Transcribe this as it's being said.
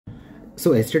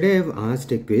So yesterday I have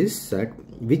asked a quiz that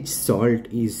which salt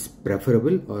is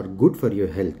preferable or good for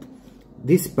your health.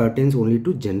 This pertains only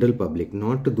to general public,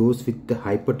 not to those with the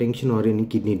hypertension or any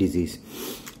kidney disease.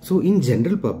 So in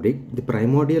general public, the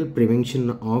primordial prevention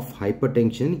of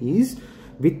hypertension is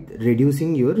with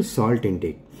reducing your salt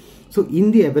intake. So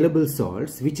in the available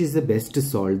salts, which is the best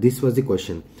salt? This was the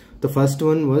question. The first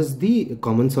one was the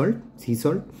common salt, sea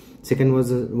salt. Second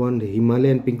was one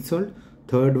Himalayan pink salt.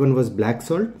 Third one was black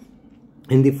salt.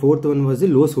 And the fourth one was the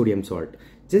low sodium salt.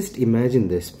 Just imagine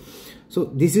this. So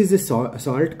this is the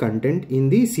salt content in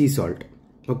the sea salt.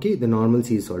 Okay, the normal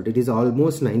sea salt. It is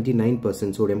almost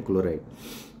 99% sodium chloride.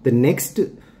 The next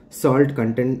salt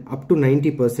content up to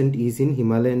 90% is in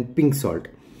Himalayan pink salt.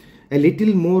 A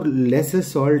little more lesser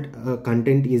salt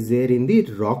content is there in the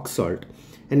rock salt.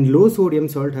 And low sodium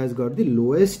salt has got the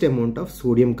lowest amount of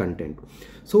sodium content.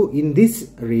 So in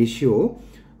this ratio,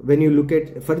 when you look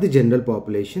at for the general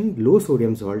population, low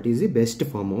sodium salt is the best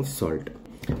form of salt.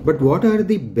 But what are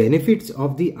the benefits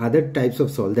of the other types of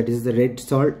salt? That is the red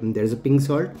salt, there is a pink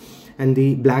salt and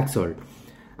the black salt.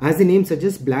 As the name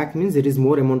suggests, black means there is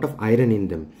more amount of iron in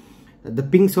them. The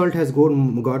pink salt has got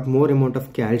more amount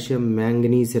of calcium,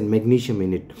 manganese and magnesium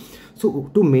in it.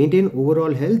 So to maintain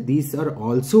overall health, these are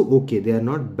also okay. They are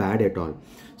not bad at all.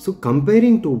 So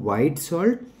comparing to white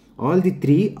salt, all the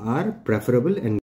three are preferable and